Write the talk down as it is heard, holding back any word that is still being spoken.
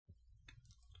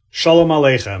Shalom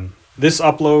Aleichem. This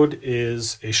upload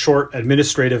is a short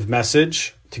administrative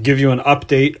message to give you an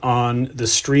update on the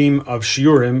stream of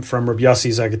Shiurim from Rabbi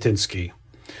Yossi Zagatinsky.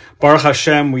 Baruch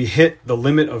Hashem, we hit the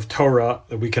limit of Torah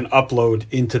that we can upload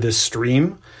into this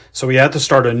stream, so we had to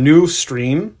start a new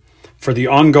stream for the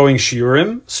ongoing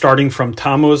Shiurim, starting from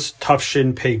Tammuz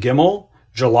Tafshin Pei Gimel,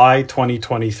 July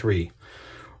 2023.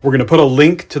 We're going to put a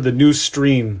link to the new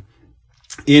stream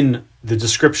in the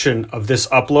description of this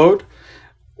upload,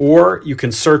 or you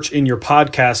can search in your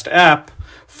podcast app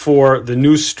for the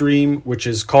new stream, which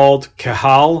is called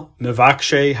Kahal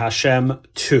Mevakshe Hashem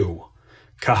 2.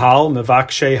 Kahal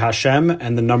Mevakshe Hashem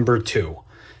and the number 2.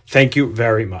 Thank you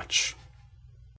very much.